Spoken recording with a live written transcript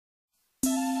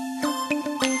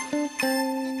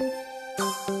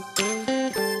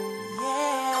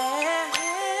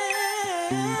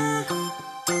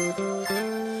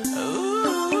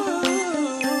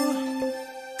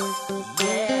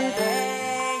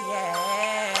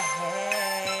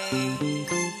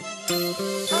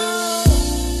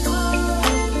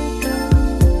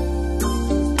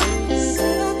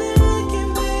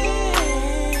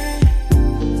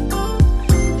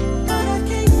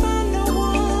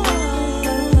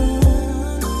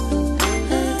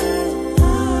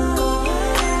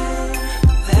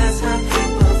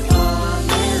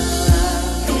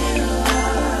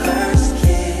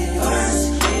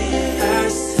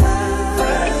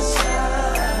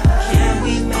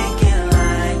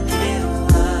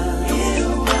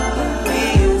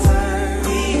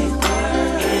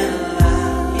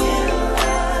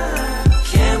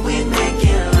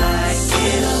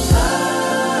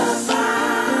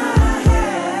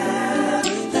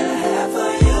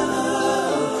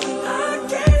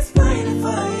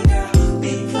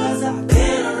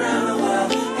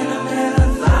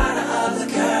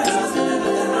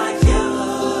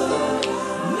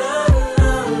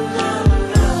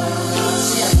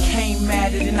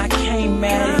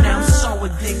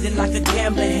Like a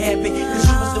gambling habit, cause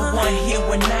you was the one here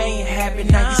when I ain't having.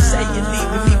 Now you say you're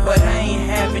leaving me, but I ain't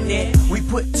having it. We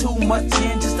put too much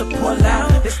in just to pull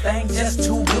out. This thing just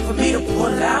too good for me to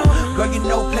pull out. Girl, you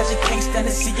know pleasure can't stand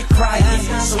to see you crying,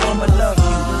 so I'ma love you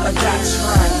or die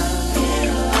trying.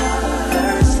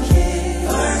 First kiss,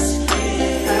 first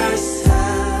kiss, first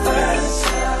time, first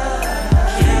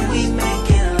time. Can we make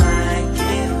it like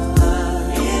it was?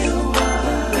 We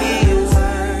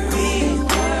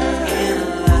were in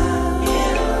love.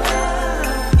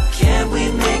 Can we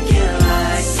make it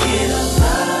like it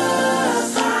was?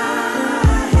 I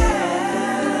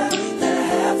had the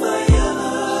half of you.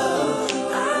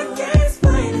 I can't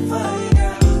explain it for you,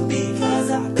 girl, because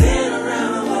I've been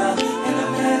around the world and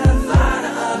I've met a lot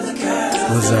of other girls.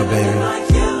 What's up, baby?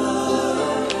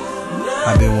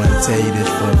 I've been wanting to tell you this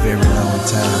for a very long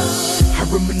time. I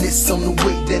reminisce on the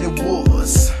way that it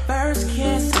was. First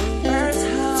kiss, first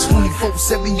hug.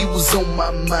 24/7 you was on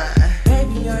my mind.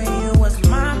 Baby, you was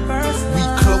my first love. We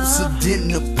closer than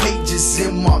the pages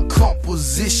in my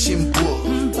composition book.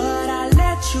 But I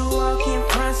let you walk in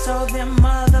front so them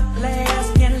other players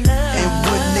can love. And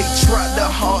when they try to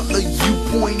holler, you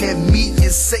point at me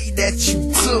and say that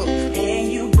you took.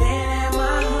 And you been at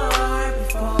my heart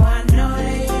before I know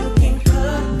that you can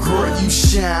cook. Girl, you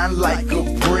shine like a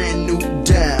brand new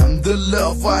dime. The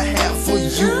love I have for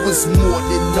you is more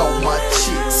than all my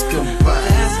chicks combined.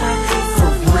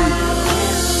 For real.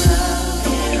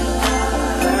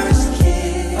 First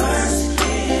kiss, first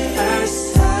kiss, first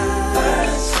time,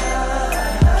 first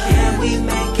time. Can we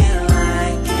make it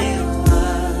like it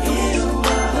was?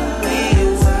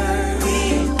 We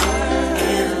were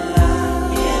in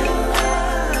love.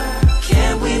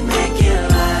 Can we make it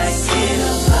like it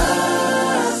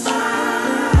was? I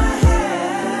had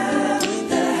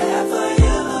the half of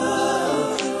you.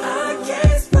 I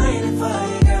can't explain it for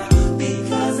you, girl,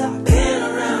 because I've been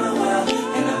around the world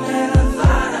and I've met a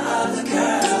lot of other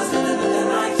girls and nothing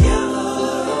like you.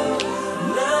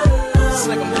 It's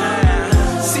like I'm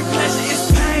high. See, pleasure is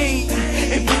pain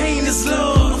and pain is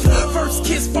love. First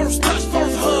kiss, first touch,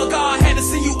 first hug. I had to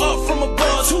see you up from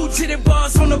above. Two jitty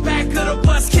buzz on the back of the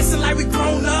bus, kissing like we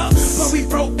grown up, but we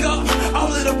broke up.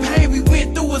 All of the pain we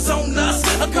went through was on us.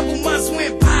 A couple months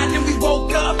went by, then we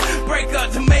woke up. Break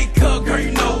up to make up, girl,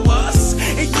 you know us.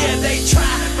 And yeah, they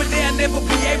try, but they'll never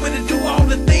be able to do all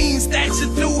the things that you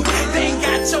do. They ain't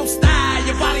got your style,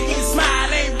 your body even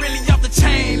smile ain't really off the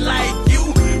chain like you.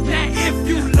 Now if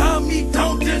you love me,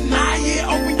 don't deny it.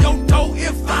 Open your door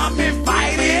if I'm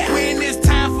invited. When it's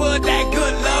time for that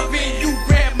good loving, you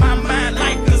grab my mind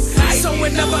like a sight. So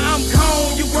whenever I'm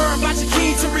gone, you worry about your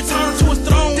king to return to his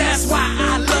throne. That's why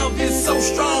I love it so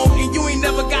strong. And you ain't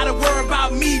never gotta worry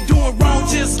about me doing wrong,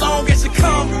 just long as you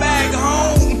come back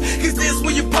home. Cause this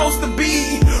where you're supposed to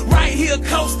be, right here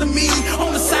close to me,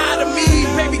 on the side of me.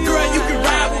 Baby girl, you can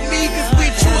ride with me, cause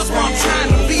with you is where I'm trying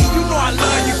to be. You know I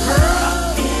love you, girl.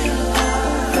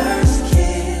 First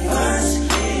kiss, first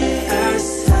kiss,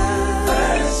 first time,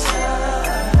 first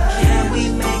time. Can we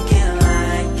make it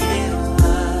like it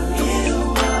was? We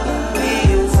were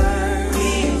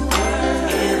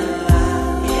in love.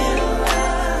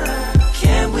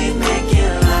 Can we make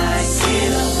it like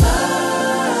it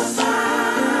was?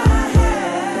 I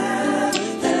had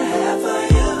the half of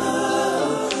you.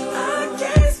 I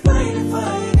can't explain it for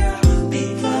you, girl,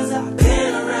 because I've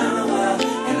been around the world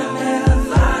and I've met a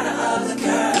lot of other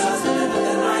girls and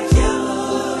nothing like you.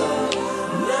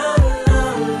 No.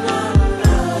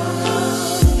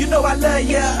 You know I love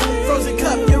ya. Frozen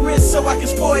cup, your wrist so I can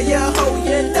spoil ya. Hold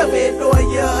ya, never ignore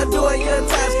ya, adore ya.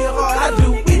 Times get hard, I do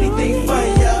anything for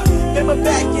ya. Remember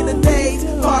back in the days,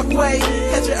 Parkway.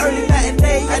 Catch you early night and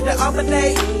day at the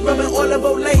Almanac. Rubbing oil of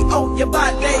Olay on your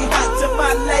body. Hot to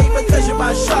my lay because you're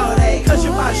my shawty. Cause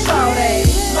you're my shawty.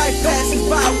 Life passes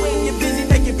by when you're busy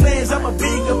making plans. I'm a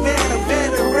bigger man, a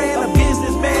veteran, a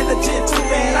businessman, a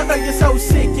gentleman. I know you're so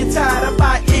sick, you're tired of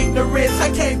my ignorance.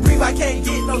 I can't breathe, I can't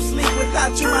get no sleep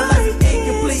without you. My life is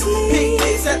incomplete.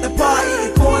 Picnics at the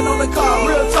party, going on the car.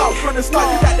 Real talk from the start,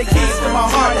 you got the keys to my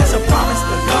heart. That's a